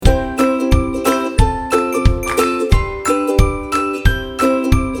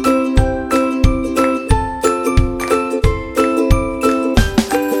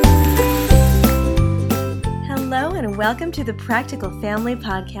Welcome to the Practical Family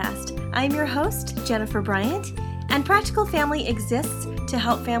Podcast. I'm your host, Jennifer Bryant, and Practical Family exists to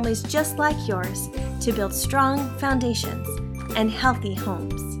help families just like yours to build strong foundations and healthy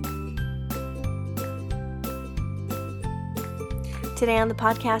homes. Today on the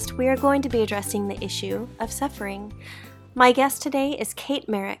podcast, we are going to be addressing the issue of suffering. My guest today is Kate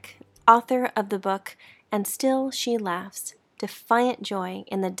Merrick, author of the book, And Still She Laughs, Defiant Joy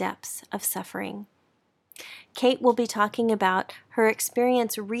in the Depths of Suffering. Kate will be talking about her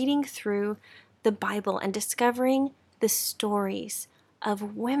experience reading through the Bible and discovering the stories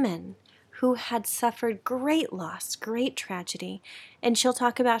of women who had suffered great loss, great tragedy, and she'll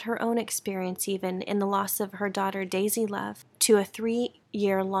talk about her own experience even in the loss of her daughter Daisy Love to a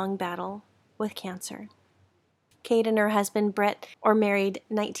 3-year-long battle with cancer. Kate and her husband Brett are married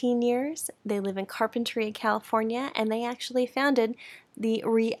 19 years. They live in Carpinteria, California, and they actually founded the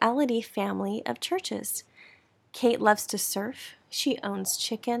Reality family of churches. Kate loves to surf, she owns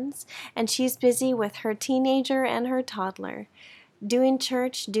chickens, and she's busy with her teenager and her toddler, doing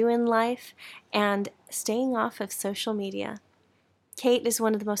church, doing life, and staying off of social media. Kate is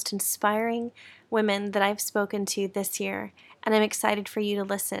one of the most inspiring women that I've spoken to this year, and I'm excited for you to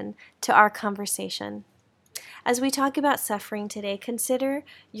listen to our conversation. As we talk about suffering today, consider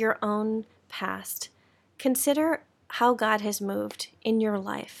your own past. Consider how God has moved in your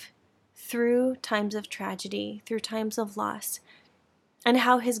life through times of tragedy, through times of loss, and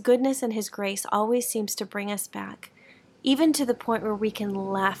how His goodness and His grace always seems to bring us back, even to the point where we can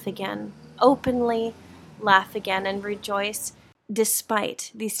laugh again, openly laugh again, and rejoice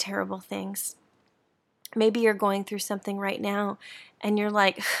despite these terrible things. Maybe you're going through something right now, and you're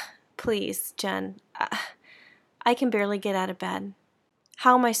like, please, Jen, I can barely get out of bed.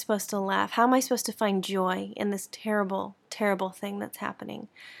 How am I supposed to laugh? How am I supposed to find joy in this terrible, terrible thing that's happening?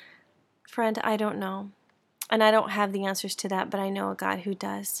 Friend, I don't know. And I don't have the answers to that, but I know a God who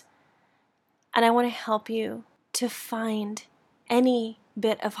does. And I want to help you to find any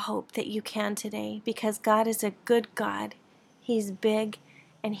bit of hope that you can today, because God is a good God. He's big,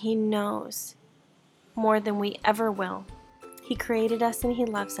 and He knows more than we ever will. He created us and He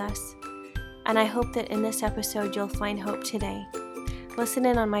loves us. And I hope that in this episode you'll find hope today. Listen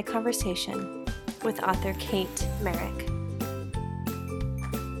in on my conversation with author Kate Merrick.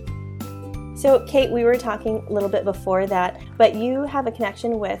 So, Kate, we were talking a little bit before that, but you have a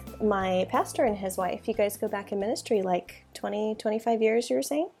connection with my pastor and his wife. You guys go back in ministry like 20, 25 years, you were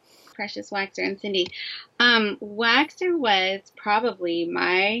saying? Precious Waxer and Cindy. Waxer was probably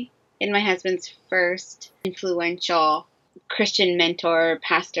my husband's first influential Christian mentor,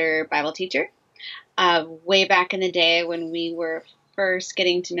 pastor, Bible teacher. Way back in the day when we were first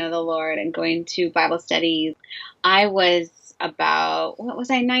getting to know the Lord and going to Bible studies, I was about,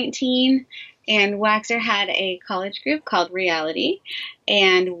 19? And Waxer had a college group called Reality,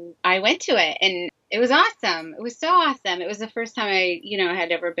 and I went to it, and it was awesome. It was so awesome. It was the first time I,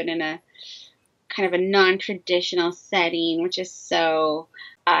 had ever been in a kind of a non-traditional setting, which is so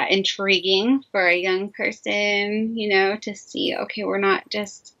intriguing for a young person, to see, okay, we're not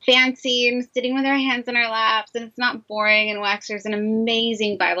just fancy and sitting with our hands in our laps, and it's not boring. And Waxer's an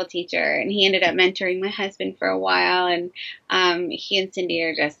amazing Bible teacher, and he ended up mentoring my husband for a while, and he and Cindy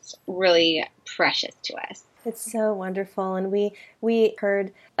are just really precious to us. It's so wonderful. And we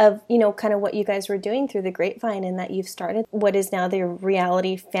heard of, kind of what you guys were doing through the grapevine, and that you've started what is now the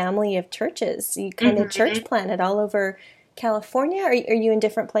Reality family of churches. You kind of church planted all over California. Are you in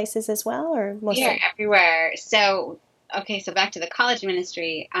different places as well, or mostly? Yeah, everywhere. So back to the college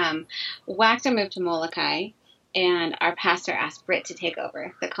ministry. Waxer moved to Molokai, and our pastor asked Britt to take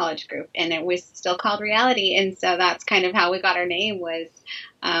over the college group, and it was still called Reality. And so that's kind of how we got our name. Was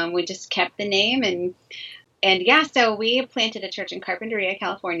we just kept the name, and yeah, so we planted a church in Carpinteria,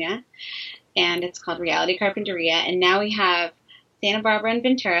 California, and it's called Reality Carpinteria. And now we have Santa Barbara and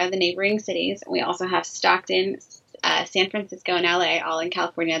Ventura, the neighboring cities. We also have Stockton, San Francisco, and LA, all in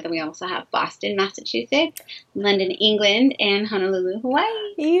California. Then we also have Boston, Massachusetts, London, England, and Honolulu, Hawaii.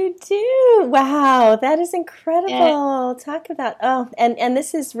 You do? Wow, that is incredible. Yeah. Talk about, and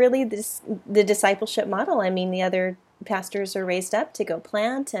this is really the discipleship model. I mean, the other pastors are raised up to go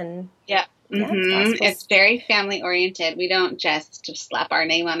plant and... Yeah. It's very family oriented. We don't just slap our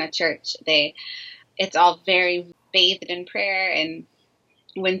name on a church. It's all very bathed in prayer, and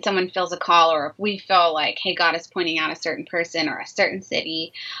when someone feels a call, or if we feel like, hey, God is pointing out a certain person or a certain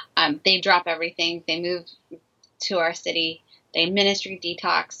city, they drop everything. They move to our city. They ministry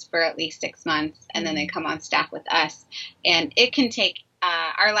detox for at least 6 months, and then they come on staff with us. And it can take,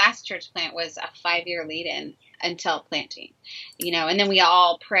 our last church plant was a 5-year lead-in. until planting, and then we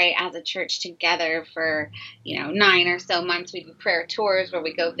all pray as a church together for, 9 or so months. We do prayer tours where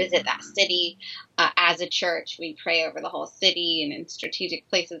we go visit that city as a church. We pray over the whole city and in strategic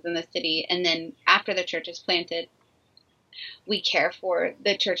places in the city. And then after the church is planted, we care for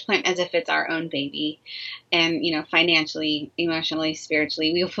the church plant as if it's our own baby. And, financially, emotionally,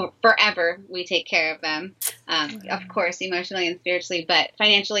 spiritually, we take care of them. Of course, emotionally and spiritually, but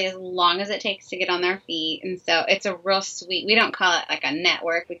financially, as long as it takes to get on their feet. And so it's a real sweet, we don't call it like a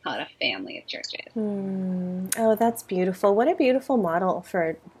network, we call it a family of churches. Oh, that's beautiful. What a beautiful model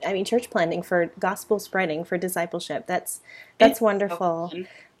for, church planting, for gospel spreading, for discipleship. That's wonderful. So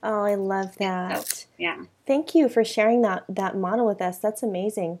oh, I love that. So, yeah. Thank you for sharing that model with us. That's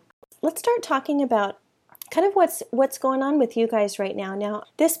amazing. Let's start talking about kind of what's going on with you guys right now. Now,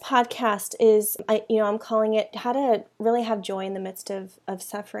 this podcast is, I'm calling it How to Really Have Joy in the Midst of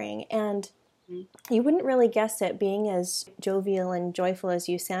Suffering. And you wouldn't really guess it, being as jovial and joyful as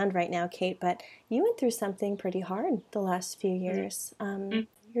you sound right now, Kate, but you went through something pretty hard the last few years.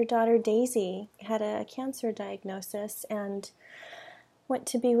 Your daughter Daisy had a cancer diagnosis and went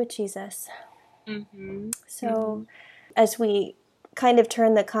to be with Jesus. So as we kind of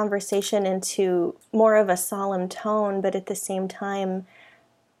turn the conversation into more of a solemn tone, but at the same time,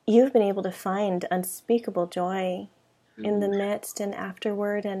 you've been able to find unspeakable joy in the midst and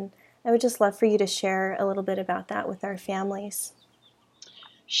afterward. And I would just love for you to share a little bit about that with our families.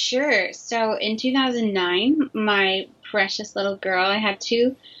 Sure. So in 2009, my precious little girl, I had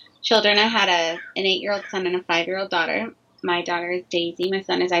 2 children. I had an 8-year-old son and a 5-year-old daughter. My daughter is Daisy. My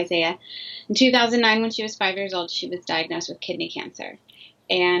son is Isaiah. In 2009, when she was 5 years old, she was diagnosed with kidney cancer.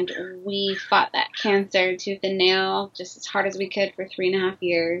 And we fought that cancer tooth and nail just as hard as we could for 3.5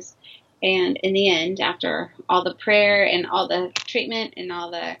 years. And in the end, after all the prayer and all the treatment and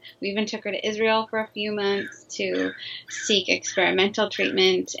we even took her to Israel for a few months to seek experimental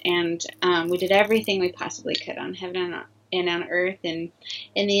treatment. And we did everything we possibly could on heaven and on earth. And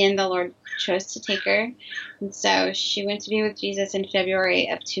in the end, the Lord chose to take her. And so she went to be with Jesus in February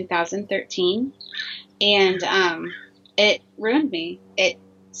of 2013. And it ruined me. It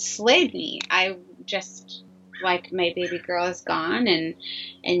slayed me. I just, like, my baby girl is gone. And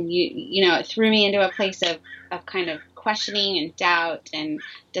it threw me into a place of kind of questioning and doubt. And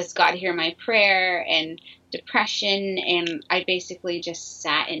does God hear my prayer? And depression. And I basically just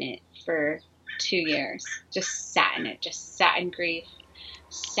sat in it for 2 years, just sat in it, just sat in grief,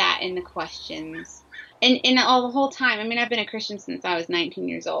 sat in the questions. And the whole time, I've been a Christian since I was 19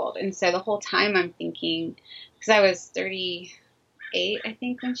 years old. And so the whole time I'm thinking, because I was 38, I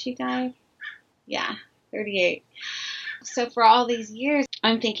think, when she died. Yeah, 38. So for all these years,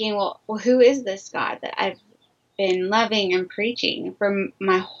 I'm thinking, well, who is this God that I've been loving and preaching for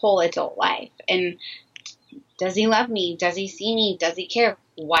my whole adult life? And does he love me? Does he see me? Does he care?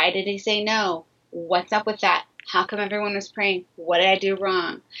 Why did he say no? What's up with that? How come everyone was praying? What did I do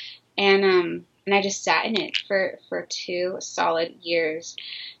wrong? And I just sat in it for 2 solid years.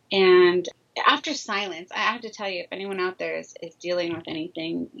 And after silence, I have to tell you, if anyone out there is dealing with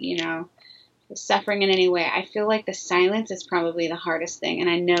anything, suffering in any way, I feel like the silence is probably the hardest thing. And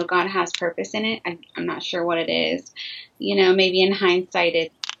I know God has purpose in it. I'm not sure what it is. Maybe in hindsight,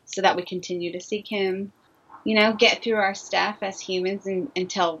 it's so that we continue to seek him, get through our stuff as humans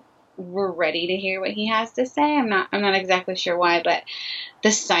until we're ready to hear what he has to say. I'm not exactly sure why, but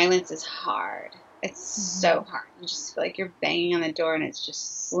the silence is hard. It's so hard. You just feel like you're banging on the door and it's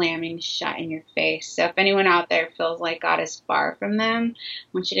just slamming shut in your face. So if anyone out there feels like God is far from them, I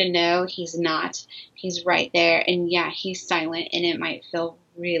want you to know he's not. He's right there. And yeah, he's silent and it might feel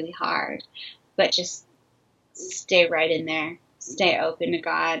really hard, but just stay right in there. Stay open to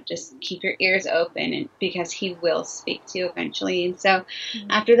God. Just keep your ears open, and because he will speak to you eventually. And so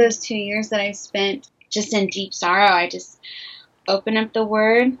after those 2 years that I spent just in deep sorrow, I just opened up the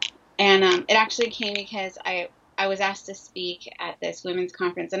word. And it actually came because I was asked to speak at this women's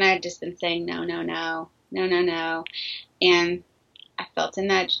conference, and I had just been saying no. And I felt a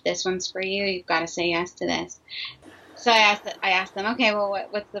nudge. This one's for you. You've got to say yes to this. So I asked them, okay, well,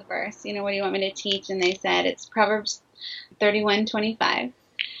 what's the verse? What do you want me to teach? And they said it's Proverbs 31:25,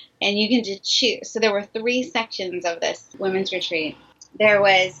 and you can just choose. So there were 3 sections of this women's retreat. There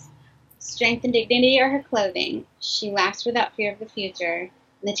was strength and dignity are her clothing. She laughs without fear of the future.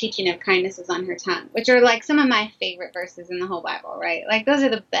 And the teaching of kindness is on her tongue, which are like some of my favorite verses in the whole Bible, right? Like those are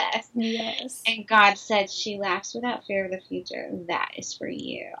the best. Yes. And God said, she laughs without fear of the future. That is for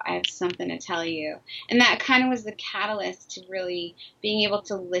you. I have something to tell you. And that kind of was the catalyst to really being able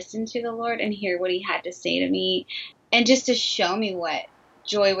to listen to the Lord and hear what he had to say to me, and just to show me what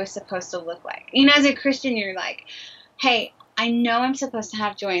joy was supposed to look like. You know, as a Christian, you're like, hey, I know I'm supposed to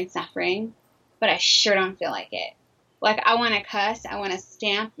have joy in suffering, but I sure don't feel like it. Like, I want to cuss. I want to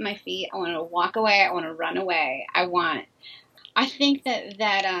stamp my feet. I want to walk away. I want to run away. I think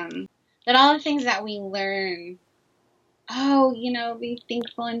that all the things that we learn, be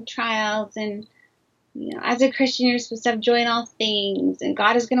thankful in trials, and, as a Christian, you're supposed to have joy in all things, and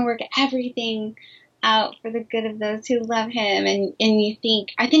God is going to work everything out for the good of those who love him. And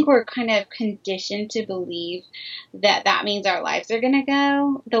I think we're kind of conditioned to believe that means our lives are going to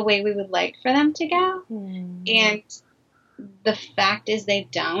go the way we would like for them to go. And the fact is they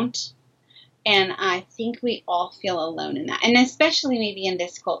don't. And I think we all feel alone in that. And especially maybe in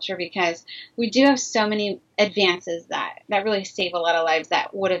this culture, because we do have so many advances that really save a lot of lives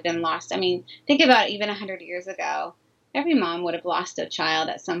that would have been lost. I mean, think about it, even 100 years ago, every mom would have lost a child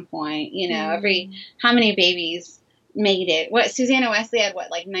at some point. How many babies made it? Susanna Wesley had,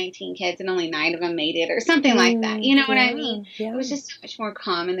 19 kids, and only 9 of them made it, or something like that. You know what I mean? Yeah. It was just so much more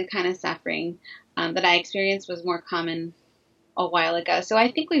common. The kind of suffering that I experienced was more common a while ago. So I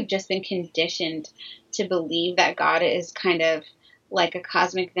think we've just been conditioned to believe that God is kind of like a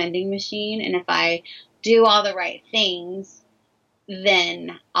cosmic vending machine, and if I do all the right things,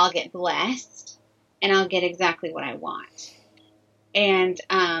 then I'll get blessed and I'll get exactly what I want. And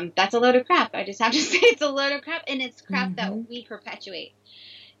that's a load of crap. I just have to say it's a load of crap, and it's crap that we perpetuate.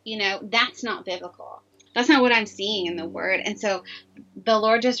 That's not biblical. That's not what I'm seeing in the Word. And so the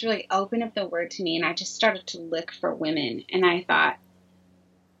Lord just really opened up the Word to me, and I just started to look for women. And I thought,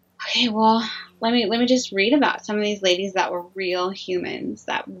 okay, well, let me just read about some of these ladies that were real humans,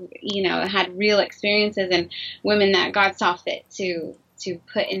 that, had real experiences, and women that God saw fit to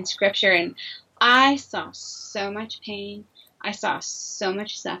put in Scripture. And I saw so much pain. I saw so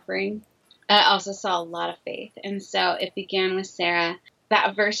much suffering. I also saw a lot of faith. And so it began with Sarah.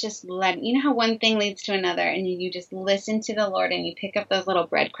 That verse just led, how one thing leads to another, and you just listen to the Lord and you pick up those little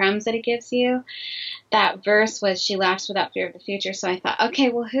breadcrumbs that he gives you. That verse was, she laughs without fear of the future. So I thought, okay,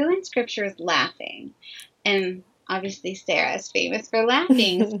 well, who in Scripture is laughing? And obviously Sarah is famous for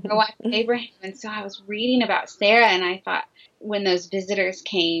laughing, her wife Abraham. And so I was reading about Sarah, and I thought, when those visitors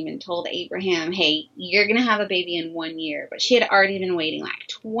came and told Abraham, hey, you're going to have a baby in 1 year, but she had already been waiting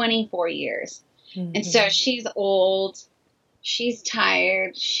 24 years. And so she's old. She's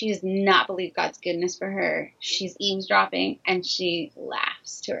tired. She does not believe God's goodness for her. She's eavesdropping, and she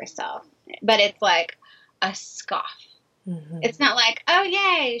laughs to herself. But it's like a scoff. It's not like, oh,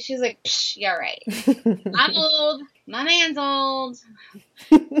 yay. She's like, psh, you're right. I'm old. My man's old.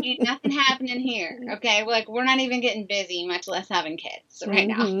 Ain't nothing happening here. Okay? We're not even getting busy, much less having kids right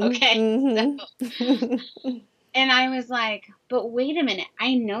now. Okay? So, and I was like, but wait a minute.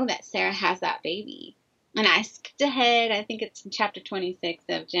 I know that Sarah has that baby. And I skipped ahead. I think it's in chapter 26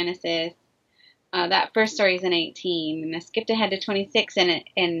 of Genesis. That first story is in 18. And I skipped ahead to 26,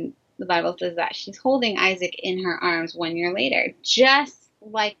 and the Bible says that she's holding Isaac in her arms 1 year later, just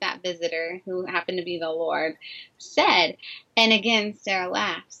like that visitor, who happened to be the Lord, said. And again, Sarah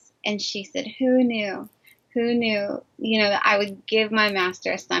laughs. And she said, who knew? Who knew, that I would give my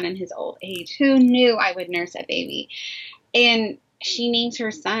master a son in his old age? Who knew I would nurse a baby? And she names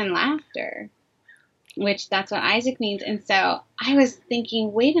her son Laughter, which that's what Isaac means. And so I was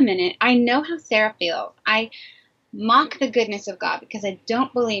thinking, wait a minute, I know how Sarah feels. I mock the goodness of God because I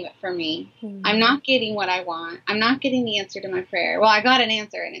don't believe it for me. I'm not getting what I want. I'm not getting the answer to my prayer. Well, I got an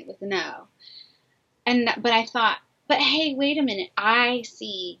answer, and it was no. But I thought, but hey, wait a minute. I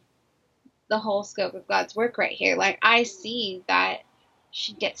see the whole scope of God's work right here. I see that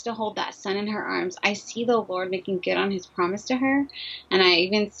she gets to hold that son in her arms. I see the Lord making good on his promise to her. And I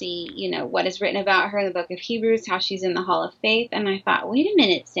even see, what is written about her in the book of Hebrews, how she's in the hall of faith. And I thought, wait a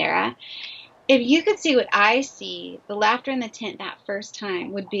minute, Sarah, if you could see what I see, the laughter in the tent that first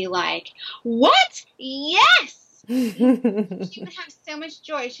time would be like, what? Yes! She would have so much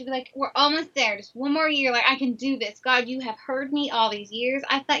joy. She'd be like, we're almost there. Just 1 more year. I can do this. God, you have heard me all these years.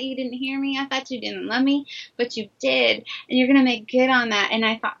 I thought you didn't hear me. I thought you didn't love me, but you did. And you're going to make good on that. And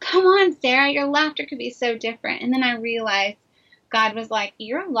I thought, come on, Sarah, your laughter could be so different. And then I realized God was like,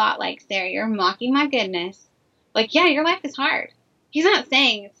 you're a lot like Sarah. You're mocking my goodness. Yeah, your life is hard. He's not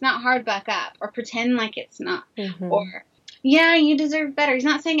saying it's not hard, buck up, or pretend like it's not. Or, yeah, you deserve better. He's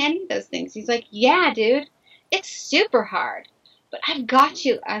not saying any of those things. He's like, yeah, dude. It's super hard, but I've got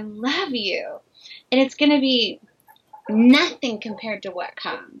you. I love you. And it's going to be nothing compared to what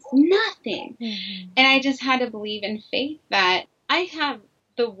comes. Nothing. And I just had to believe in faith that I have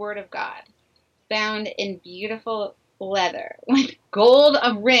the Word of God bound in beautiful leather with gold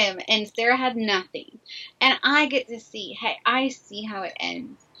of rim, and Sarah had nothing. And I get to see, hey, I see how it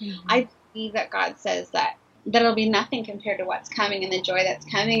ends. Mm-hmm. I believe that God says that it'll be nothing compared to what's coming and the joy that's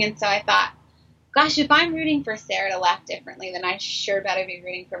coming. And so I thought, gosh, if I'm rooting for Sarah to laugh differently, then I sure better be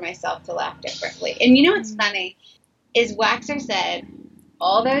rooting for myself to laugh differently. And you know what's funny is Waxer said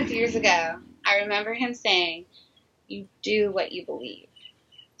all those years ago, I remember him saying, you do what you believe.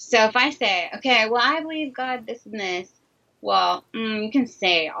 So if I say, okay, well, I believe God this and this, well, you can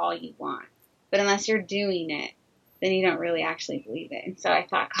say all you want. But unless you're doing it, then you don't really actually believe it. And so I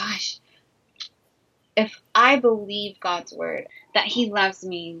thought, gosh, if I believe God's word, that he loves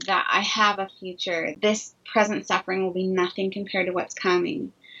me, that I have a future, this present suffering will be nothing compared to what's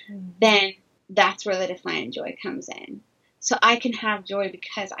coming, then that's where the defiant joy comes in. So I can have joy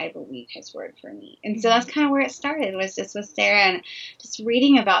because I believe his word for me. And so that's kind of where it started, was just with Sarah and just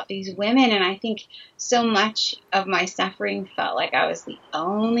reading about these women. And I think so much of my suffering felt like I was the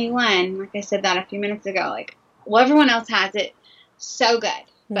only one. Like I said that a few minutes ago, like, well, everyone else has it so good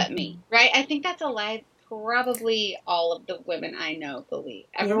but me, right? I think that's a lie probably all of the women I know believe.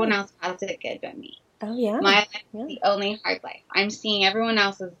 Everyone else has it good but me. Oh, yeah. My life is the only hard life. I'm seeing everyone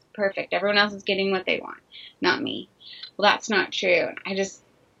else is perfect. Everyone else is getting what they want, not me. Well, that's not true.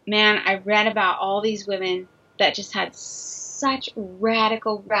 I read about all these women that just had such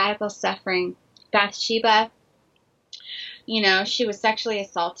radical suffering. Bathsheba, she was sexually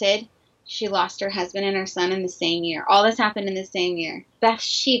assaulted. She lost her husband and her son in the same year. All this happened in the same year.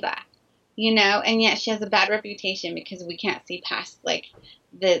 Bathsheba, and yet she has a bad reputation because we can't see past, like,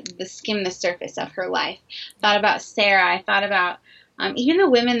 the skim the surface of her life. Thought about Sarah. I thought about even the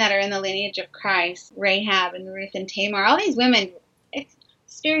women that are in the lineage of Christ, Rahab and Ruth and Tamar. All these women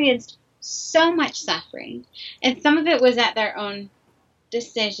experienced so much suffering, and some of it was at their own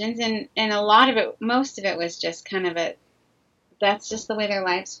decisions, and most of it was just kind of that's just the way their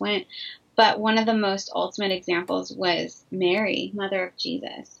lives went. But one of the most ultimate examples was Mary, mother of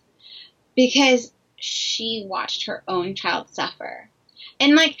Jesus, because she watched her own child suffer.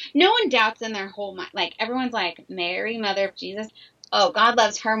 And, like, no one doubts in their whole mind. Like, everyone's like, Mary, mother of Jesus, oh, God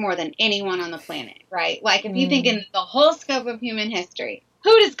loves her more than anyone on the planet, right? Like, if you think in the whole scope of human history,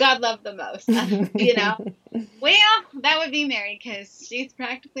 who does God love the most? Well, that would be Mary, because she's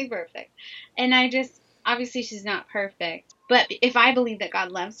practically perfect. And obviously she's not perfect. But if I believe that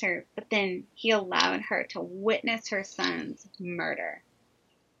God loves her, but then he allowed her to witness her son's murder.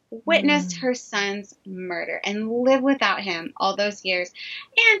 Witnessed her son's murder and live without him all those years.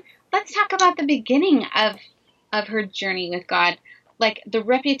 And let's talk about the beginning of her journey with God. Like, the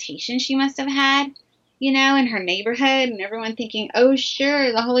reputation she must have had, in her neighborhood, and everyone thinking, oh,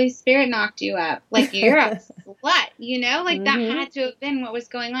 sure, the Holy Spirit knocked you up. Like, you're a slut, Like, that had to have been what was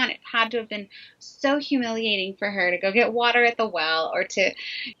going on. It had to have been so humiliating for her to go get water at the well or to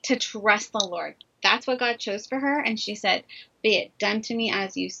trust the Lord. That's what God chose for her. And she said, be it done to me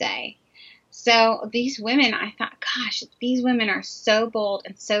as you say. So these women, I thought, gosh, these women are so bold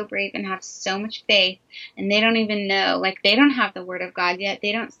and so brave and have so much faith, and they don't even know, like, they don't have the word of God yet.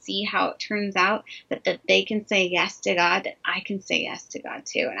 They don't see how it turns out that they can say yes to God, that I can say yes to God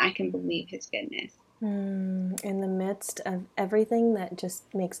too, and I can believe his goodness. In the midst of everything that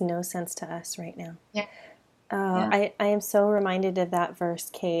just makes no sense to us right now. Yeah. I am so reminded of that verse,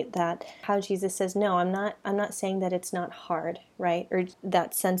 Kate, that how Jesus says, no, I'm not saying that it's not hard, right? Or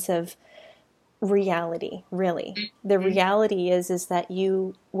that sense of reality, really. The reality is that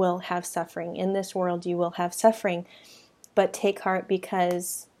you will have suffering. In this world, you will have suffering, but take heart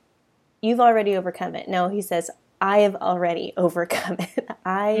because you've already overcome it. No, he says, I have already overcome it.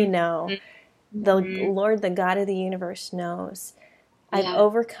 I know. The Lord, the God of the universe, knows. I've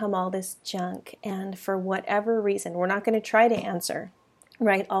overcome all this junk, and for whatever reason, we're not going to try to answer,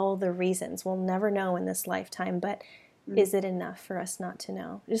 right, all the reasons. We'll never know in this lifetime, but is it enough for us not to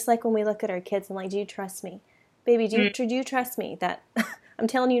know? Just like when we look at our kids and like, do you trust me? Baby, do you trust me that I'm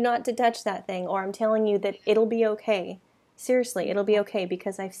telling you not to touch that thing, or I'm telling you that it'll be okay? Seriously, it'll be okay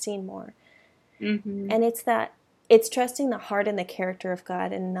because I've seen more. And it's trusting the heart and the character of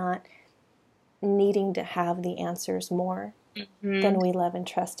God and not needing to have the answers more than we love and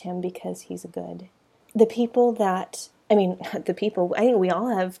trust him because he's good. I think we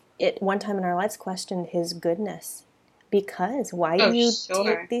all have at one time in our lives questioned his goodness. Because why do you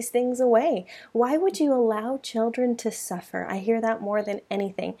take these things away? Why would you allow children to suffer? I hear that more than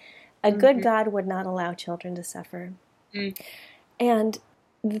anything. A good God would not allow children to suffer. And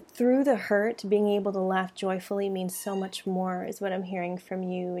through the hurt, being able to laugh joyfully means so much more, is what I'm hearing from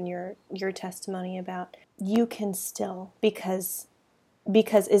you and your testimony about. You can still, because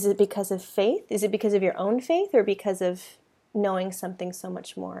Is it because of faith? Is it because of your own faith, or because of knowing something so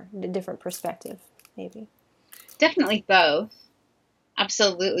much more, a different perspective, maybe? Definitely both.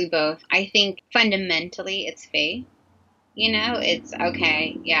 Absolutely both. I think fundamentally it's faith. It's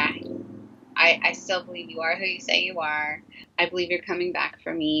okay, yeah, I still believe you are who you say you are. I believe you're coming back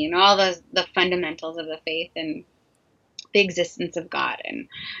for me, and all the fundamentals of the faith and the existence of God, and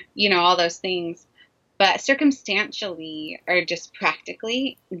all those things. But circumstantially, or just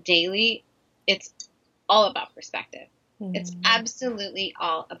practically, daily, it's all about perspective. It's absolutely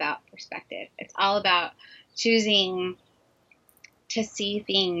all about perspective. It's all about choosing to see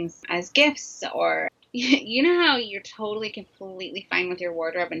things as gifts, or you know how you're totally completely fine with your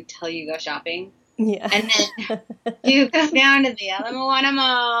wardrobe until you go shopping, Yeah. and then you go down to the other Moana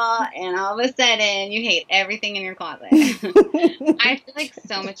Mall, and all of a sudden you hate everything in your closet. I feel like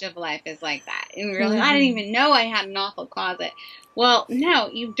so much of life is like that. And we're like, I didn't even know I had an awful closet. Well, no,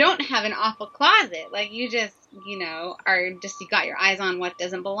 you don't have an awful closet. Like, you just, you got your eyes on what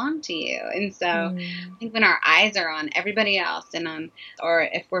doesn't belong to you. And so I think when our eyes are on everybody else, or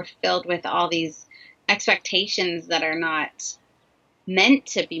if we're filled with all these expectations that are not meant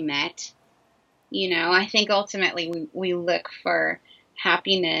to be met, I think ultimately we look for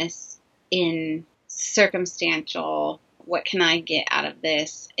happiness in circumstantial. What can I get out of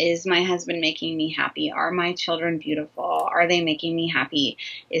this? Is my husband making me happy? Are my children beautiful? Are they making me happy?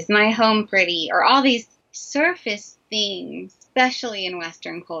 Is my home pretty? Or all these surface things, especially in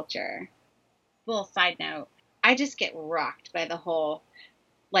Western culture. Little side note, I just get rocked by the whole,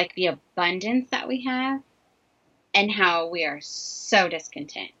 like, the abundance that we have and how we are so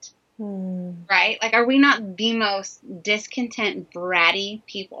discontent. Right? Like, are we not the most discontent, bratty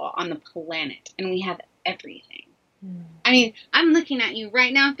people on the planet? And we have everything. I mean, I'm looking at you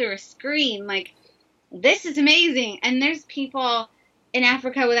right now through a screen, like, this is amazing. And there's people in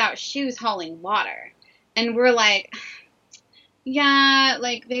Africa without shoes hauling water. And we're like, yeah,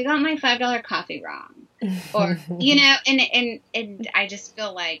 like, they got my $5 coffee wrong. Or, and I just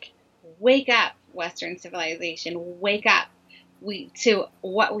feel like, wake up, Western civilization, wake up to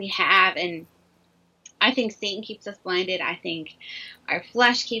what we have. And I think Satan keeps us blinded. I think our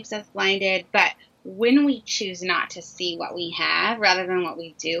flesh keeps us blinded. But when we choose not to see what we have rather than what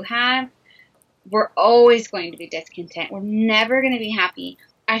we do have, we're always going to be discontent. We're never going to be happy.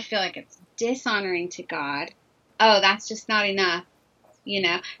 I feel like it's dishonoring to God. Oh, that's just not enough, And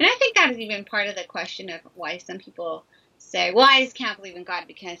I think that is even part of the question of why some people say, well, I just can't believe in God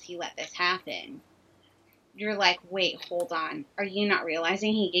because he let this happen. You're like, wait, hold on. Are you not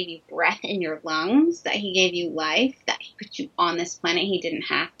realizing he gave you breath in your lungs, that he gave you life, that he put you on this planet he didn't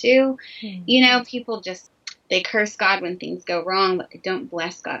have to? People they curse God when things go wrong, but they don't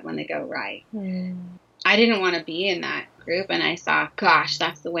bless God when they go right. I didn't want to be in that group, and I saw, gosh,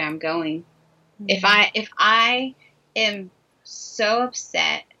 that's the way I'm going. If I am so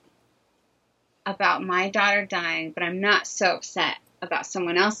upset about my daughter dying, but I'm not so upset about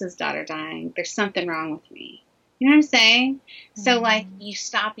someone else's daughter dying, there's something wrong with me. You know what I'm saying? So, like, you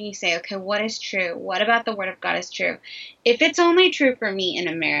stop and you say, okay, what is true? What about the Word of God is true? If it's only true for me in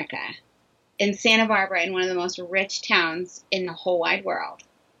America, in Santa Barbara, in one of the most rich towns in the whole wide world,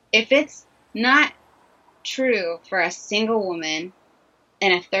 if it's not true for a single woman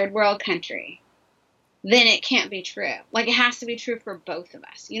in a third world country, then it can't be true. Like, it has to be true for both of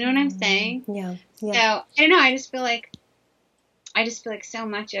us. You know what I'm saying? Yeah. So, I don't know. I just feel like so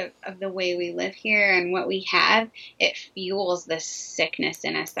much of the way we live here and what we have, it fuels this sickness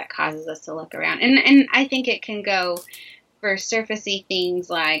in us that causes us to look around. And I think it can go for surfacey things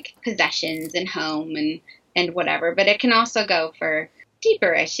like possessions and home and whatever, but it can also go for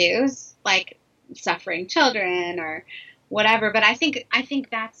deeper issues like suffering children or whatever. But I think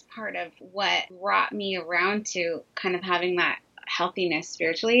that's part of what brought me around to kind of having that healthiness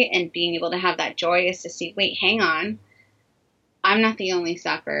spiritually and being able to have that joy, is to see, wait, hang on. I'm not the only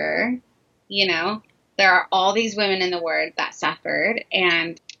sufferer, there are all these women in the Word that suffered,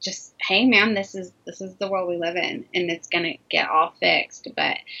 and just, hey man, this is the world we live in, and it's going to get all fixed.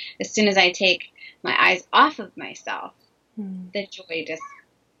 But as soon as I take my eyes off of myself, the joy just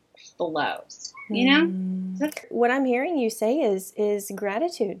flows, What I'm hearing you say is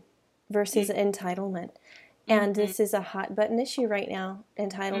gratitude versus entitlement. And this is a hot button issue right now.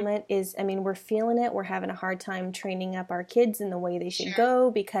 Entitlement is, we're feeling it. We're having a hard time training up our kids in the way they should go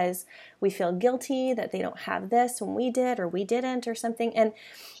because we feel guilty that they don't have this when we did or we didn't or something. And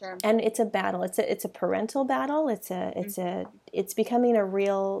and it's a battle. It's a parental battle. It's becoming a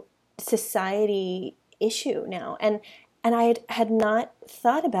real society issue now. And And I had not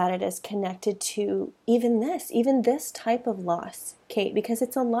thought about it as connected to even this type of loss, Kate, because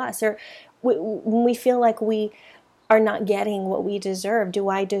it's a loss. Or when we feel like we are not getting what we deserve, do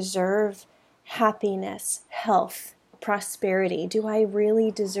I deserve happiness, health, prosperity? Do I really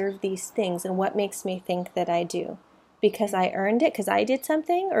deserve these things? And what makes me think that I do? Because I earned it, because I did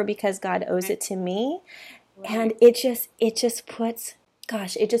something, or because God owes it to me? Right. And it just puts,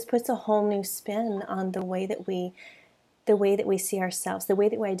 it just puts a whole new spin on the way that we see ourselves, the way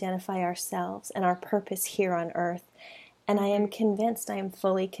that we identify ourselves and our purpose here on earth. And I am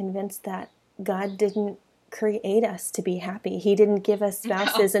fully convinced that God didn't create us to be happy. He didn't give us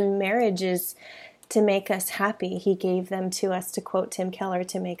spouses and marriages to make us happy. He gave them to us, to quote Tim Keller,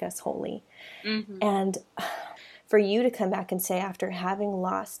 to make us holy. And for you to come back and say, after having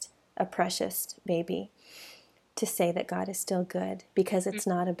lost a precious baby, to say that God is still good, because it's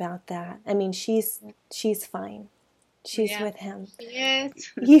not about that. I mean, she's fine. She's with him.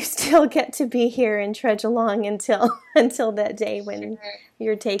 Yes. You still get to be here and trudge along until that day when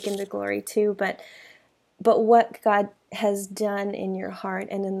you're taken to glory too. But what God has done in your heart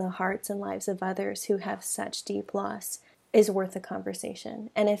and in the hearts and lives of others who have such deep loss is worth a conversation.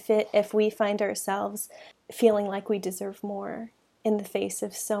 And if we find ourselves feeling like we deserve more in the face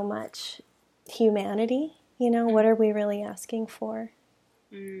of so much humanity, what are we really asking for?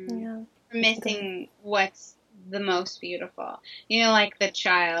 Yeah. Missing what's the most beautiful. Like the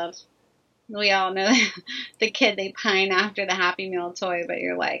child. We all know the kid, they pine after the Happy Meal toy, but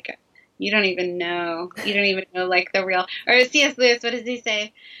you're like, you don't even know. You don't even know, like, the real... Or C.S. Lewis, what does he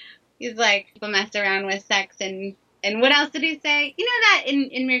say? He's like, people mess around with sex and what else did he say? You know that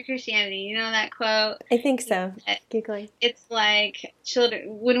in Mere Christianity, you know that quote? I think so. Giggling. It's like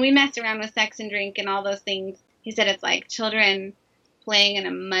children, when we mess around with sex and drink and all those things, he said it's like children playing in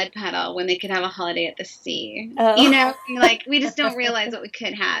a mud puddle when they could have a holiday at the sea. Oh. Like, we just don't realize what we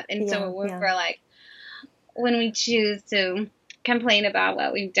could have. And so we're like, when we choose to complain about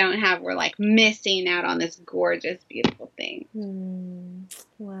what we don't have, we're like missing out on this gorgeous, beautiful thing.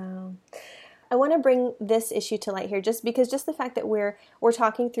 Wow. I want to bring this issue to light here, just the fact that we're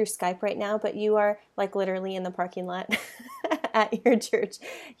talking through Skype right now, but you are like literally in the parking lot at your church.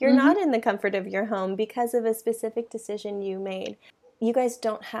 You're not in the comfort of your home because of a specific decision you made. You guys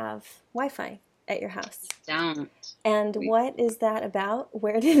don't have Wi-Fi at your house. Don't. And what is that about?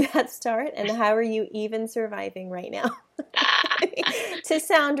 Where did that start? And how are you even surviving right now? To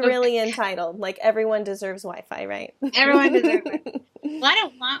sound really entitled, like everyone deserves Wi-Fi, right? Everyone deserves it. Well, I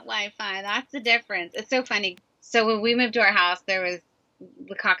don't want Wi-Fi. That's the difference. It's so funny. So when we moved to our house, there was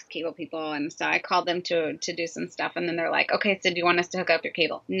the Cox cable people, and so I called them to do some stuff, and then they're like, okay, so do you want us to hook up your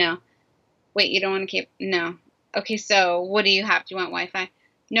cable? No. Wait, you don't want to keep? No. Okay, so what do you have? Do you want Wi-Fi?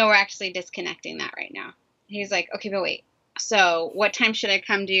 No, we're actually disconnecting that right now. He's like, okay, but wait. So what time should I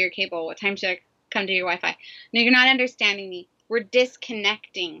come to your cable? What time should I come to your Wi-Fi? No, you're not understanding me. We're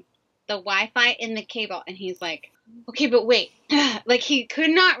disconnecting the Wi-Fi in the cable. And he's like, okay, but wait. Like, he could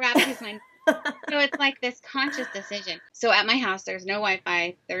not wrap his mind. So it's like this conscious decision. So at my house, there's no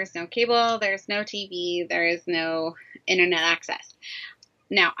Wi-Fi. There's no cable. There's no TV. There is no internet access.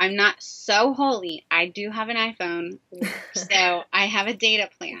 Now, I'm not so holy. I do have an iPhone, so I have a data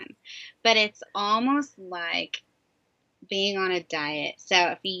plan. But it's almost like being on a diet. So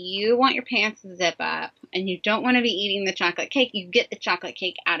if you want your pants to zip up and you don't want to be eating the chocolate cake, you get the chocolate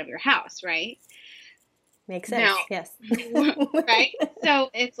cake out of your house, right? Makes sense, now, yes. Right? So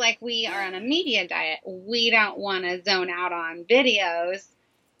it's like we are on a media diet. We don't want to zone out on videos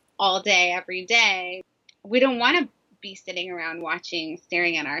all day, every day. We don't want to be sitting around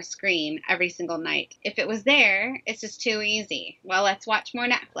staring at our screen every single night. If it was there, it's just too easy. Well, let's watch more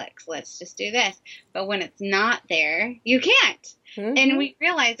Netflix. Let's just do this. But when it's not there, you can't. And we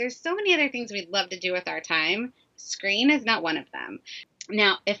realize there's so many other things we'd love to do with our time. Screen is not one of them.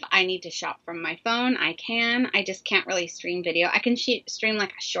 Now, if I need to shop from my phone, I can. I just can't really stream video. I can stream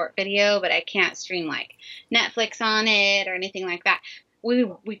like a short video, but I can't stream like Netflix on it or anything like that.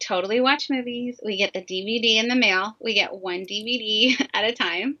 We totally watch movies. We get the DVD in the mail. We get one DVD at a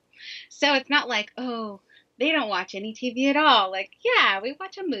time. So it's not like, oh, they don't watch any TV at all. Like, yeah, we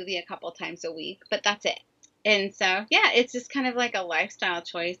watch a movie a couple times a week, but that's it. And so, yeah, it's just kind of like a lifestyle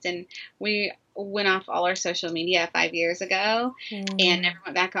choice. And we went off all our social media 5 years ago and never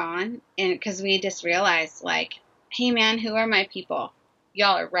went back on. And because we just realized, like, hey, man, who are my people?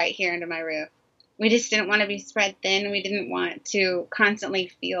 Y'all are right here under my roof. We just didn't want to be spread thin. We didn't want to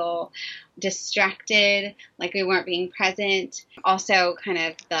constantly feel distracted, like we weren't being present. Also, kind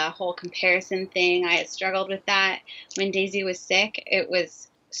of the whole comparison thing. I had struggled with that. When Daisy was sick, it was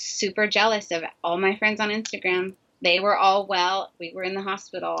super jealous of all my friends on Instagram. They were all well. We were in the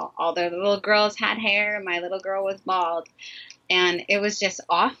hospital. All their little girls had hair. My little girl was bald. And it was just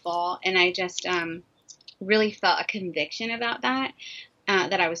awful. And I just really felt a conviction about that.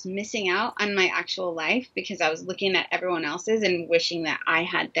 That I was missing out on my actual life because I was looking at everyone else's and wishing that I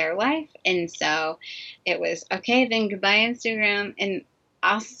had their life. And so it was, okay, then goodbye Instagram, and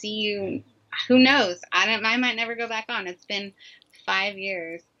I'll see you. Who knows? I might never go back on. It's been 5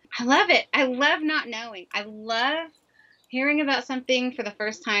 years. I love it. I love not knowing. I love hearing about something for the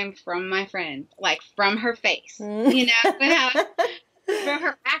first time from my friend, like from her face, without from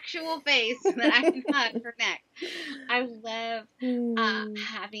her actual face that I can hug her neck. I love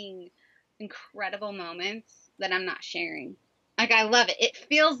having incredible moments that I'm not sharing. Like, I love it. It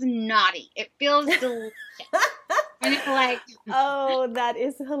feels naughty. It feels delicious. And it's like, oh, that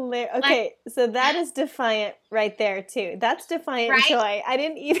is hilarious. Okay, so that is defiant right there too. That's defiant right? joy. I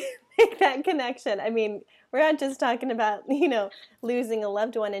didn't even make that connection. I mean, we're not just talking about, losing a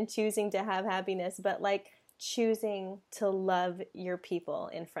loved one and choosing to have happiness, but like choosing to love your people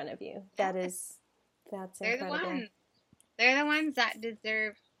in front of you. That's incredible. They're the ones that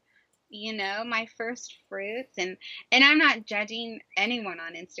deserve, my first fruits. And I'm not judging anyone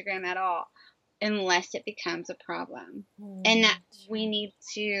on Instagram at all, unless it becomes a problem. And that we need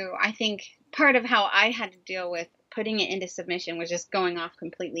to, I think part of how I had to deal with putting it into submission was just going off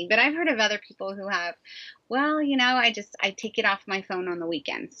completely. But I've heard of other people who have, well, I take it off my phone on the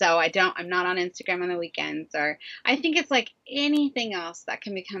weekends. So I'm not on Instagram on the weekends. Or I think it's like anything else that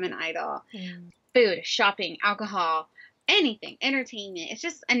can become an idol. Food, shopping, alcohol, anything, entertainment. It's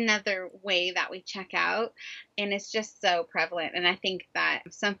just another way that we check out. And it's just so prevalent. And I think that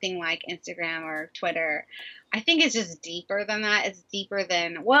something like Instagram or Twitter, I think it's just deeper than that. It's deeper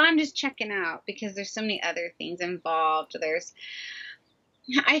than, well, I'm just checking out, because there's so many other things involved.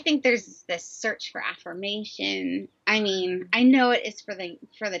 I think there's this search for affirmation. I mean, I know it is for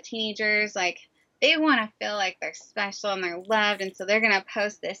the teenagers. Like, they want to feel like they're special and they're loved. And so they're going to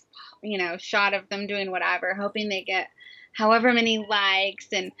post this, shot of them doing whatever, hoping they get however many likes.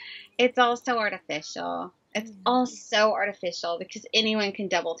 And it's all so artificial. It's all so artificial because anyone can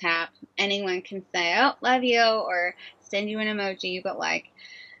double tap. Anyone can say, oh, love you, or send you an emoji. But like,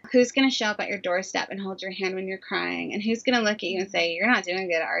 who's going to show up at your doorstep and hold your hand when you're crying? And who's going to look at you and say, you're not doing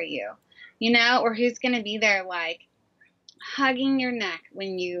good, are you? Or who's going to be there like hugging your neck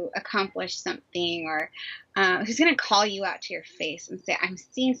when you accomplish something, or who's going to call you out to your face and say, I'm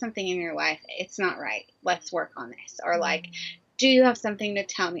seeing something in your life. It's not right. Let's work on this. Or like, do you have something to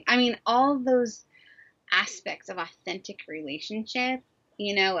tell me? I mean, all those aspects of authentic relationship,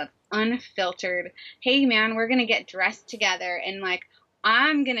 of unfiltered, hey man, we're going to get dressed together and like,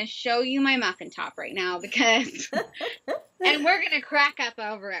 I'm going to show you my muffin top right now because, and we're going to crack up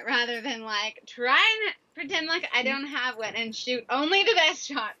over it rather than like try and pretend like I don't have one and shoot only the best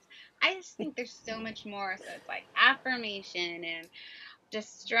shots. I just think there's so much more. So it's like affirmation and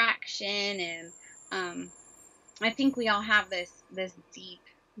distraction. And I think we all have this deep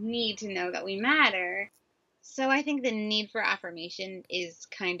need to know that we matter. So I think the need for affirmation is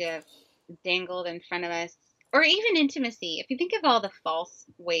kind of dangled in front of us. Or even intimacy. If you think of all the false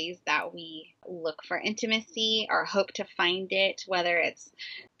ways that we look for intimacy or hope to find it, whether it's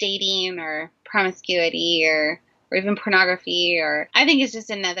dating or promiscuity or even pornography, or I think it's just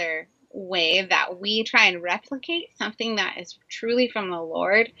another way that we try and replicate something that is truly from the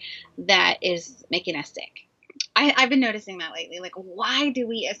Lord that is making us sick. I've been noticing that lately. Like, why do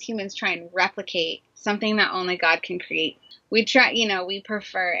we as humans try and replicate something that only God can create? We try, we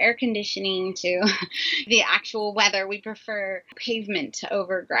prefer air conditioning to the actual weather. We prefer pavement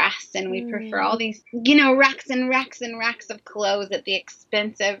over grass, and we prefer all these, racks and racks and racks of clothes at the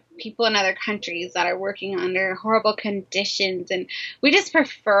expense of people in other countries that are working under horrible conditions. And we just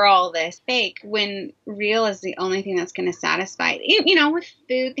prefer all this fake when real is the only thing that's going to satisfy. With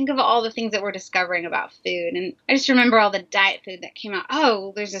food, think of all the things that we're discovering about food. And I just remember all the diet food that came out.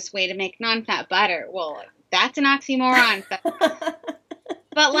 Oh, there's this way to make non-fat butter. Well, that's an oxymoron.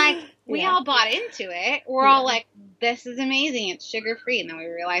 But like, we all bought into it. We're all like, this is amazing. It's sugar-free. And then we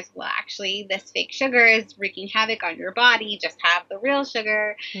realized, well, actually, this fake sugar is wreaking havoc on your body. Just have the real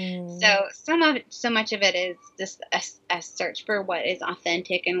sugar. So much of it is just a search for what is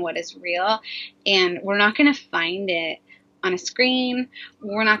authentic and what is real. And we're not going to find it on a screen.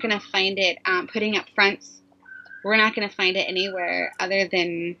 We're not going to find it putting up fronts. We're not going to find it anywhere other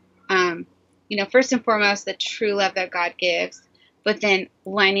than, first and foremost, the true love that God gives, but then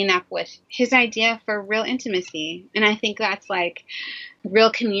lining up with his idea for real intimacy. And I think that's like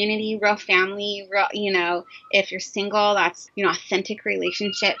real community, real family, real, if you're single, that's, authentic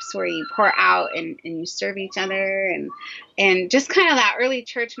relationships where you pour out and you serve each other, and just kind of that early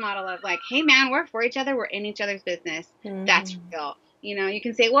church model of like, hey man, we're for each other. We're in each other's business. That's real. You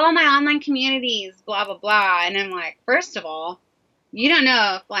can say, well, my online communities, blah, blah, blah. And I'm like, first of all, you don't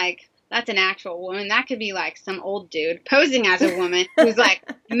know if like that's an actual woman. That could be like some old dude posing as a woman who's like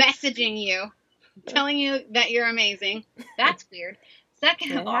messaging you, telling you that you're amazing. That's weird.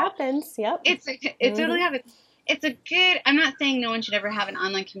 Second of all, happens. Yep. It totally happens. It's a good, I'm not saying no one should ever have an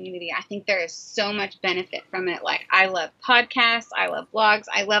online community. I think there is so much benefit from it. Like, I love podcasts, I love blogs,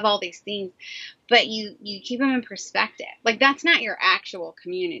 I love all these things, but you keep them in perspective. Like, that's not your actual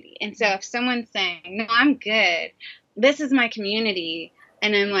community. And so if someone's saying, no, I'm good, this is my community,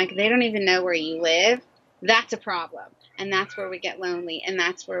 and I'm like, they don't even know where you live, that's a problem. And that's where we get lonely, and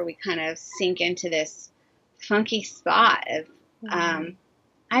that's where we kind of sink into this funky spot of,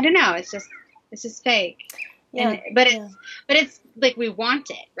 I don't know. It's just fake. Yeah. But it's like we want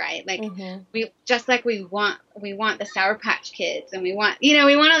it, right? Like we want the Sour Patch Kids, and we want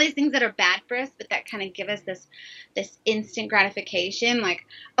all these things that are bad for us, but that kind of give us this instant gratification. Like,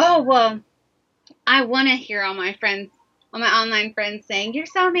 oh well, I want to hear all my online friends saying you're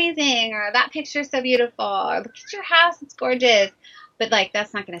so amazing, or that picture's so beautiful, or look at your house, it's gorgeous. But like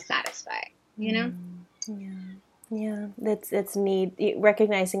that's not going to satisfy, Yeah. Yeah, it's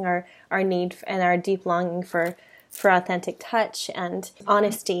recognizing our need and our deep longing for authentic touch and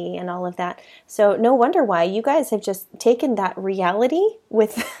honesty and all of that. So no wonder why you guys have just taken that reality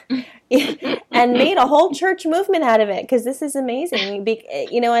and made a whole church movement out of it, because this is amazing.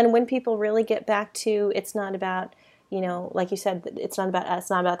 And when people really get back to, it's not about, like you said, it's not about us,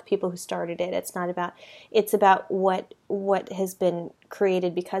 not about the people who started it. It's about what has been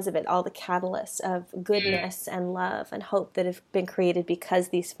created because of it, all the catalysts of goodness and love and hope that have been created because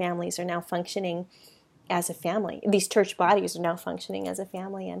these families are now functioning as a family. These church bodies are now functioning as a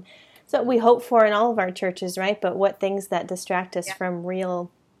family. And so we hope for in all of our churches, right? But what things that distract us from real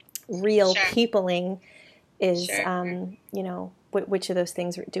peopling is, which of those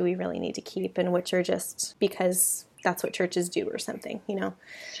things do we really need to keep, and which are just because that's what churches do or something,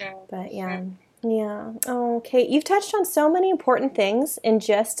 Sure. But yeah. Yeah. Okay. You've touched on so many important things, and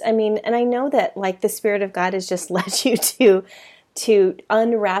I know that like the Spirit of God has just led you to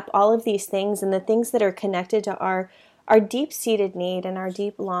unwrap all of these things, and the things that are connected to our deep-seated need and our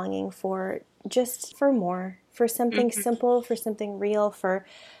deep longing for more, for something simple, for something real, for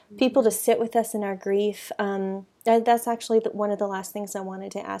people to sit with us in our grief. That's actually one of the last things I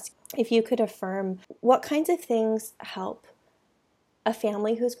wanted to ask. If you could affirm, what kinds of things help a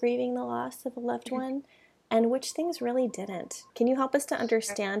family who's grieving the loss of a loved one, and which things really didn't? Can you help us to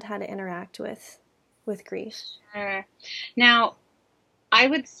understand how to interact with grief? Sure. Now, I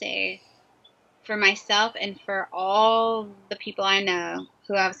would say for myself and for all the people I know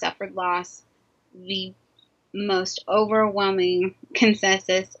who have suffered loss, the most overwhelming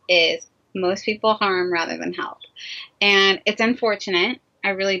consensus is most people harm rather than help. And it's unfortunate. I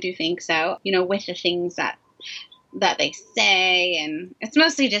really do think so, with the things that they say, and it's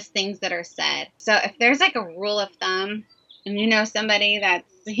mostly just things that are said. So if there's like a rule of thumb, and somebody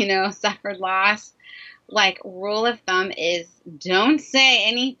that's, suffered loss, like rule of thumb is don't say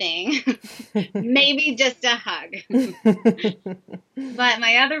anything, maybe just a hug. But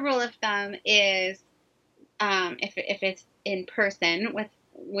my other rule of thumb is, if it's in person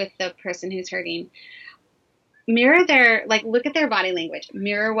with the person who's hurting, mirror look at their body language,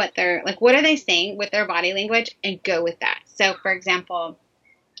 mirror what are they saying with their body language, and go with that. So for example,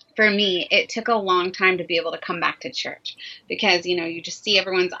 for me, it took a long time to be able to come back to church, because, you just see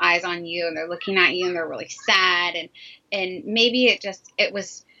everyone's eyes on you, and they're looking at you, and they're really sad. And maybe it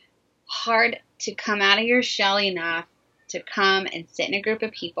was hard to come out of your shell enough to come and sit in a group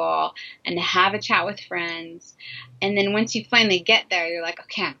of people and to have a chat with friends. And then once you finally get there, you're like,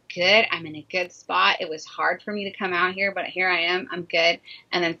 okay, I'm good. I'm in a good spot. It was hard for me to come out here, but here I am. I'm good.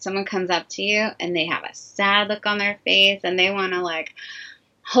 And then someone comes up to you, and they have a sad look on their face, and they want to like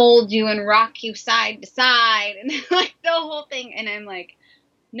hold you and rock you side to side, and like the whole thing. And I'm like,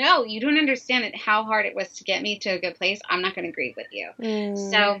 no, you don't understand how hard it was to get me to a good place. I'm not going to grieve with you.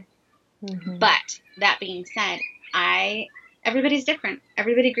 So, but that being said, everybody's different.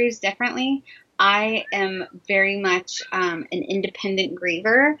 Everybody grieves differently. I am very much an independent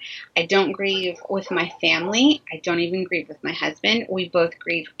griever. I don't grieve with my family. I don't even grieve with my husband. We both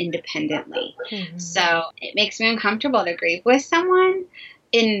grieve independently. So it makes me uncomfortable to grieve with someone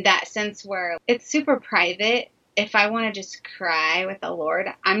in that sense where it's super private. if I want to just cry with the Lord,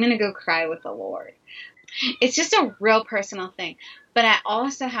 I'm going to go cry with the Lord. It's just a real personal thing. But I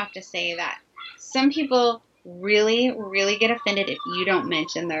also have to say that some people really, really get offended if you don't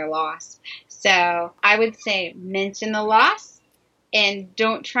mention their loss. So I would say mention the loss and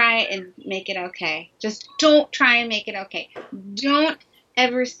don't try and make it okay. Just don't try and make it okay. Don't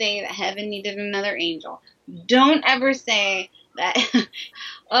ever say that heaven needed another angel. Don't ever say that,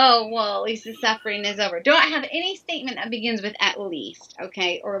 oh, well, at least the suffering is over. Don't have any statement that begins with at least,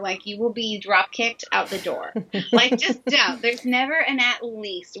 okay? Or like you will be drop kicked out the door. Like, just don't. There's never an at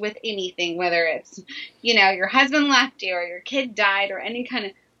least with anything, whether it's, your husband left you or your kid died or any kind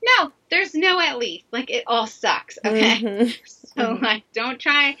of, no, there's no at least. Like, it all sucks, okay? Mm-hmm. So, like, don't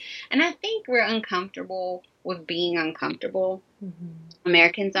try. And I think we're uncomfortable with being uncomfortable. Mm-hmm.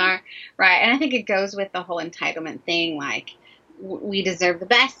 Americans are, right? And I think it goes with the whole entitlement thing, like, we deserve the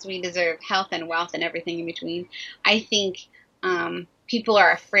best. We deserve health and wealth and everything in between. I think people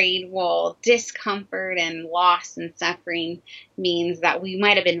are afraid, well, discomfort and loss and suffering means that we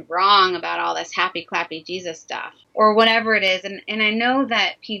might have been wrong about all this happy, clappy Jesus stuff or whatever it is. And I know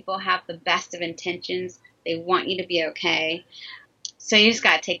that people have the best of intentions. They want you to be okay. So you just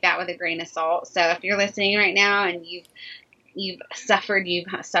got to take that with a grain of salt. So if you're listening right now and you've suffered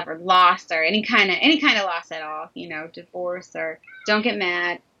loss or any kind of loss at all, divorce, or don't get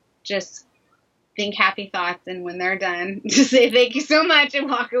mad, just think happy thoughts, and when they're done, just say thank you so much and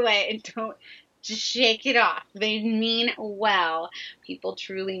walk away, and don't just shake it off. They mean well. People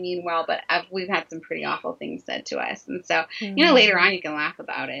truly mean well, but we've had some pretty awful things said to us, and so later on you can laugh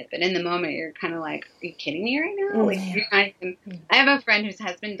about it, but in the moment you're kind of like, are you kidding me right now? Like, you're not even... I have a friend whose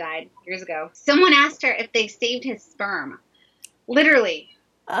husband died years ago. Someone asked her if they saved his sperm. Literally.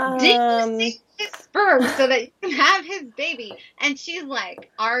 Did you save his sperm so that you can have his baby? And she's like,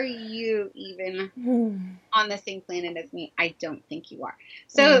 are you even on the same planet as me? I don't think you are.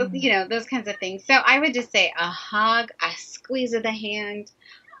 So, those kinds of things. So I would just say a hug, a squeeze of the hand.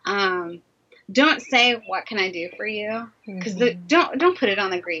 Don't say, what can I do for you? Because don't put it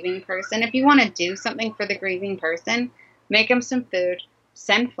on the grieving person. If you want to do something for the grieving person, make them some food,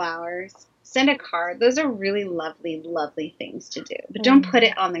 send flowers, send a card. Those are really lovely, lovely things to do. But don't put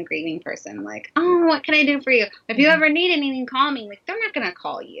it on the grieving person. Like, oh, what can I do for you? If you ever need anything, call me. Like, they're not going to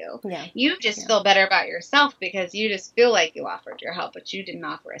call you. Yeah. You just feel better about yourself because you just feel like you offered your help, but you didn't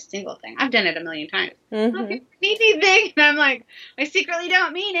offer a single thing. I've done it a million times. Mm-hmm. Oh, if you need anything, and I'm like, I secretly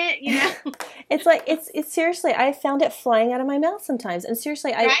don't mean it, It's like, it's seriously, I found it flying out of my mouth sometimes. And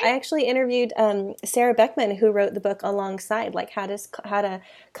seriously, right? I actually interviewed Sarah Beckman, who wrote the book Alongside, like how to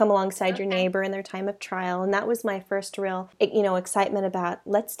come alongside your neighbor in their time of trial. And that was my first real, excitement about,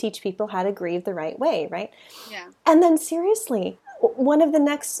 let's teach people how to grieve the right way, right? Yeah. And then seriously, one of the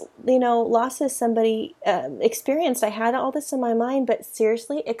next, losses somebody experienced, I had all this in my mind, but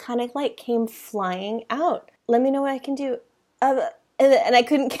seriously, it kind of like came flying out. Let me know what I can do. And I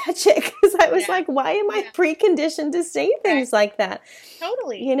couldn't catch it because I was like, why am I preconditioned to say things like that?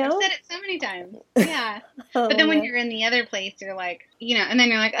 Totally. I've said it so many times. Yeah. But then when you're in the other place, you're like, and then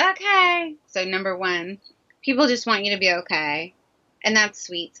you're like, okay. So number one, people just want you to be okay. And that's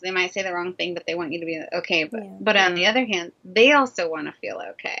sweet. So they might say the wrong thing, but they want you to be okay. But on the other hand, they also want to feel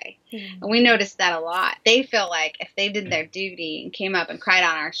okay. And we noticed that a lot. They feel like if they did their duty and came up and cried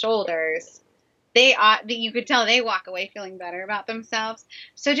on our shoulders, you could tell they walk away feeling better about themselves.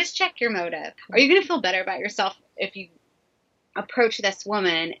 So just check your motive. Are you going to feel better about yourself if you approach this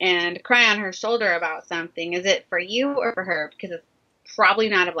woman and cry on her shoulder about something? Is it for you or for her? Because it's probably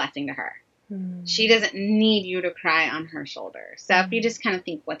not a blessing to her. She doesn't need you to cry on her shoulder. So if you just kind of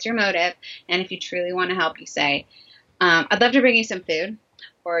think, what's your motive? And if you truly want to help, you say, I'd love to bring you some food.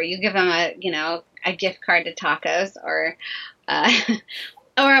 Or you give them a gift card to tacos or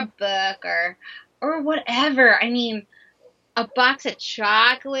a book or whatever. I mean, a box of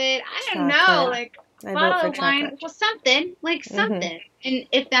chocolate. I don't know, like a bottle of wine. Well, something. And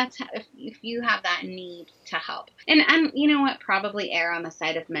if you have that need to help. And I'm, probably err on the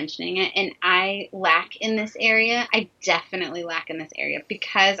side of mentioning it. And I lack in this area. I definitely lack in this area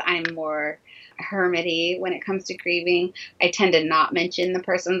because I'm more hermity when it comes to grieving. I tend to not mention the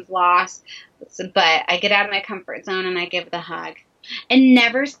person's loss, but I get out of my comfort zone and I give the hug. And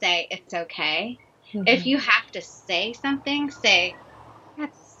never say it's okay. Mm-hmm. If you have to say something, say,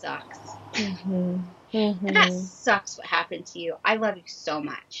 that sucks. Mm-hmm. Mm-hmm. And that sucks what happened to you. I love you so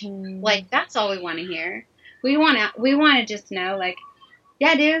much. Mm-hmm. Like, that's all we want to hear. We want to just know, like,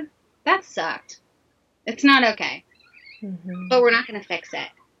 yeah, dude, that sucked. It's not okay. Mm-hmm. But we're not going to fix it.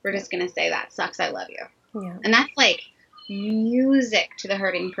 We're just going to say, that sucks. I love you. Yeah. And that's like music to the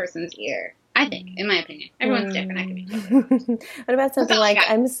hurting person's ear. I think, in my opinion. Everyone's different. I can be different. What about something like,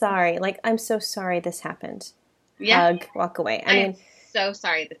 I'm sorry, like, I'm so sorry this happened. Yeah. Hug, walk away. I mean, so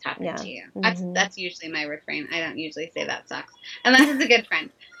sorry this happened yeah. to you. Mm-hmm. That's usually my refrain. I don't usually say that sucks. Unless it's a good friend.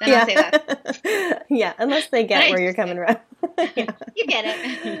 Then I'll say that. Yeah, unless they get where you're coming from. Yeah. You get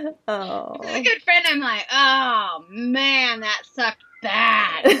it. Oh. If it's a good friend, I'm like, oh, man, that sucked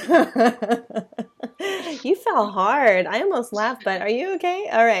bad. You fell hard. I almost laughed, but are you okay?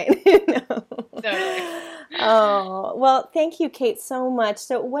 All right. No. Totally. Oh, well, thank you, Kate, so much.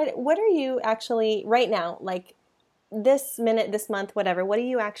 So what are you actually, right now, like this minute, this month, whatever, what are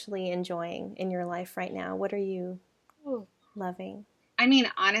you actually enjoying in your life right now? What are you loving? I mean,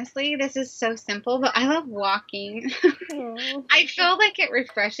 honestly, this is so simple, but I love walking. I feel like it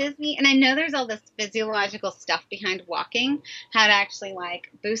refreshes me. And I know there's all this physiological stuff behind walking, how it actually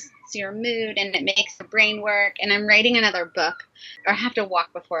like boosts your mood and it makes the brain work. And I'm writing another book, or I have to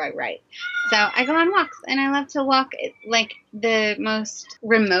walk before I write. So I go on walks, and I love to walk, like the most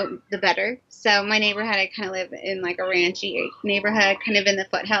remote, the better. So my neighborhood, I kind of live in like a ranchy neighborhood, kind of in the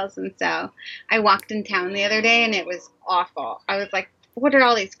foothills. And so I walked in town the other day, and it was awful. I was like, what are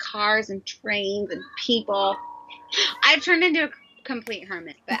all these cars and trains and people? I've turned into a complete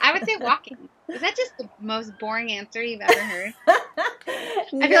hermit, but I would say walking. Is that just the most boring answer you've ever heard? I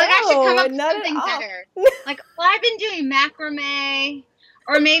feel like I should come up with something better. Like, well, I've been doing macrame,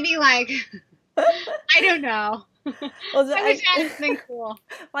 or maybe like, I don't know. Well, so I wish I had something cool.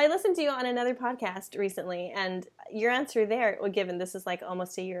 Well, I listened to you on another podcast recently, and your answer there, well, given this is like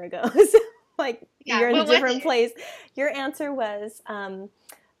almost a year ago, so like you're in a different place. Your answer was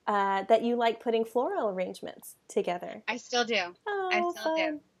that you like putting floral arrangements together. I still do. Oh, I still fun.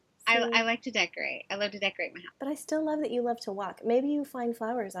 do. I like to decorate. I love to decorate my house. But I still love that you love to walk. Maybe you find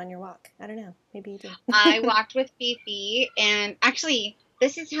flowers on your walk. I don't know. Maybe you do. I walked with Fifi, and actually,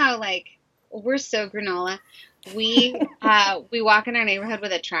 this is how, like, we're so granola. We walk in our neighborhood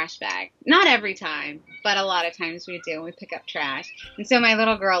with a trash bag. Not every time, but a lot of times we do. We pick up trash. And so my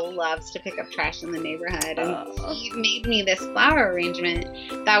little girl loves to pick up trash in the neighborhood. And he made me this flower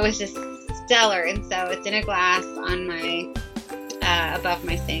arrangement that was just stellar. And so it's in a glass on my above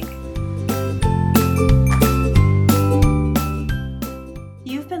my sink.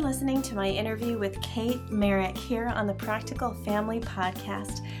 You've been listening to my interview with Kate Merrick here on the Practical Family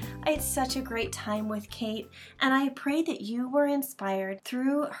Podcast. I had such a great time with Kate, and I pray that you were inspired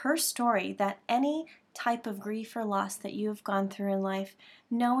through her story, that any type of grief or loss that you have gone through in life,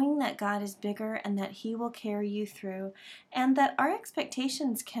 knowing that God is bigger and that He will carry you through, and that our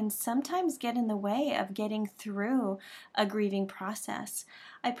expectations can sometimes get in the way of getting through a grieving process.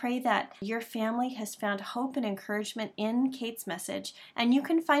 I pray that your family has found hope and encouragement in Kate's message, and you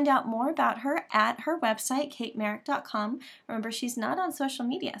can find out more about her at her website, katemerrick.com. Remember, she's not on social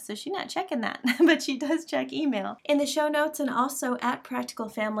media, so she's not checking that, but she does check email. In the show notes and also at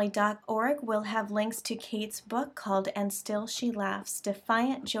practicalfamily.org, we'll have links to Kate's book called And Still She Laughs,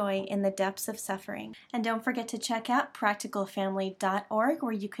 Defiant Joy in the Depths of Suffering. And don't forget to check out practicalfamily.org,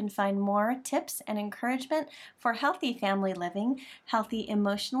 where you can find more tips and encouragement for healthy family living, healthy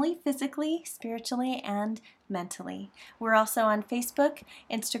emotionally, physically, spiritually, and mentally. We're also on Facebook,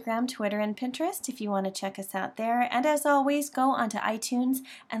 Instagram, Twitter, and Pinterest if you want to check us out there. And as always, go onto iTunes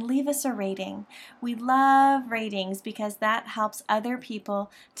and leave us a rating. We love ratings because that helps other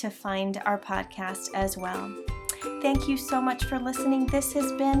people to find our podcast as well. Thank you so much for listening. This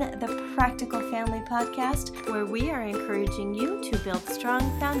has been the Practical Family Podcast, where we are encouraging you to build strong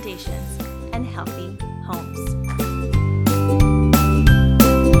foundations and healthy homes.